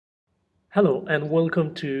Hello and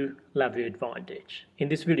welcome to LabVIEW Advantage. In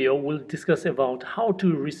this video, we'll discuss about how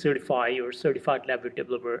to recertify your Certified LabVIEW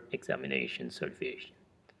Developer Examination certification.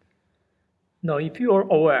 Now, if you are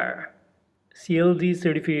aware, CLD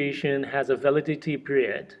certification has a validity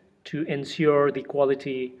period to ensure the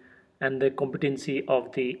quality and the competency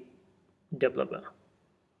of the developer.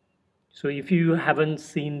 So if you haven't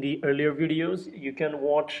seen the earlier videos, you can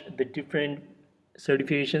watch the different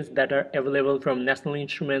certifications that are available from National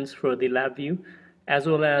Instruments for the LabVIEW, as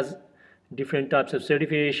well as different types of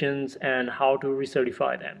certifications and how to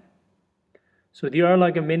recertify them. So there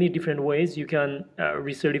are many different ways you can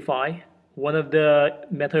recertify. One of the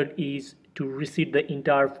method is to resit the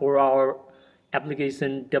entire 4-hour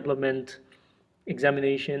application development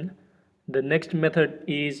examination. The next method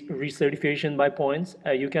is recertification by points.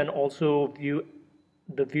 You can also view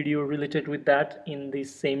the video related with that in the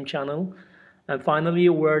same channel. And finally,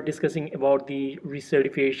 we're discussing about the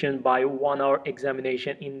recertification by 1-hour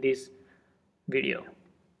examination in this video.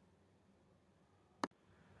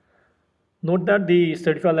 Note that the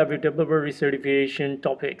Certified LabVIEW Developer recertification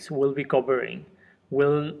topics we'll be covering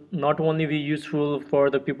will not only be useful for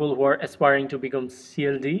the people who are aspiring to become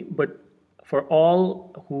CLD, but for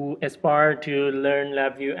all who aspire to learn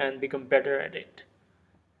LabVIEW and become better at it.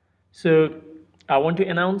 So I want to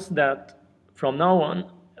announce that from now on,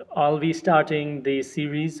 I'll be starting the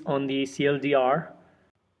series on the CLDR.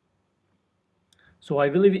 So I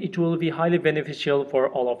believe it will be highly beneficial for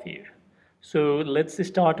all of you. So let's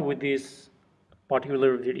start with this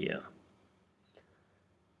particular video.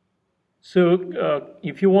 So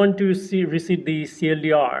if you want to receive the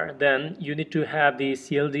CLDR, then you need to have the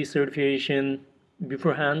CLD certification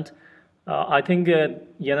beforehand. I think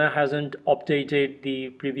NI hasn't updated the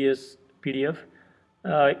previous PDF.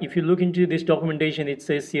 If you look into this documentation, it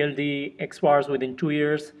says CLD expires within 2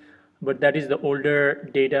 years, but that is the older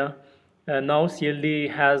data. Now CLD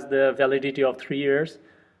has the validity of 3 years.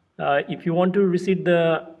 If you want to receive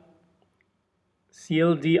the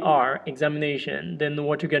CLDR examination, then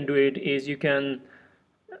what you can do it is you can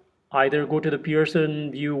either go to the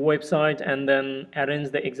Pearson VIEW website and then arrange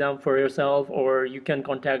the exam for yourself, or you can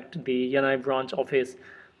contact the NI branch office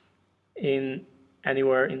in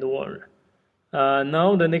anywhere in the world.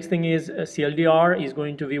 Now the next thing is CLDR is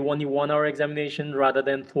going to be only 1-hour examination rather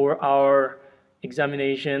than 4-hour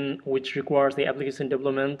examination, which requires the application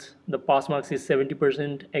development. The pass marks is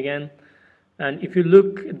 70% again. And if you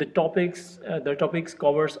look, the topics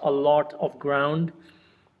covers a lot of ground,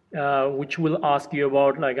 which will ask you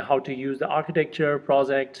about how to use the architecture,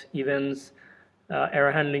 project, events,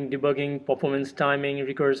 error handling, debugging, performance timing,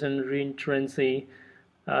 recursion, reentrancy,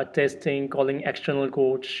 testing, calling external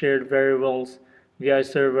code, shared variables, VI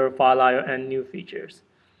server, file IO, and new features.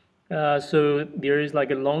 So there is a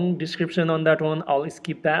long description on that one. I'll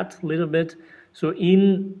skip that a little bit. So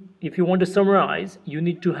if you want to summarize, you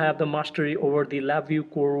need to have the mastery over the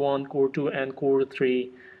LabVIEW Core 1, Core 2, and Core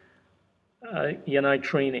 3 NI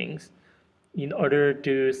trainings in order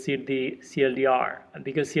to sit the CLDR.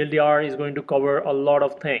 Because CLDR is going to cover a lot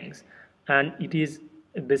of things, and it is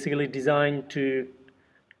basically designed to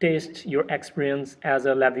test your experience as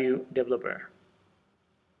a LabVIEW developer.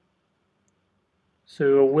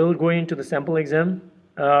 So we'll go into the sample exam.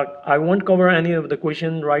 I won't cover any of the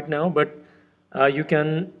questions right now, but you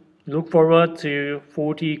can look forward to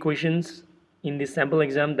 40 questions in the sample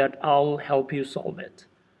exam that I'll help you solve it.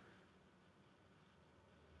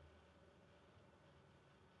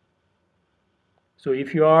 So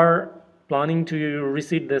if you are planning to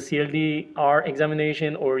receive the CLDR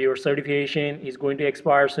examination, or your certification is going to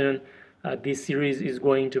expire soon, this series is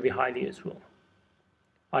going to be highly useful.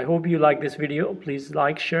 I hope you like this video. Please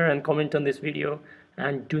like, share, and comment on this video,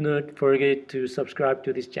 and do not forget to subscribe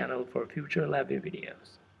to this channel for future LabVIEW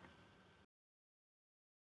videos.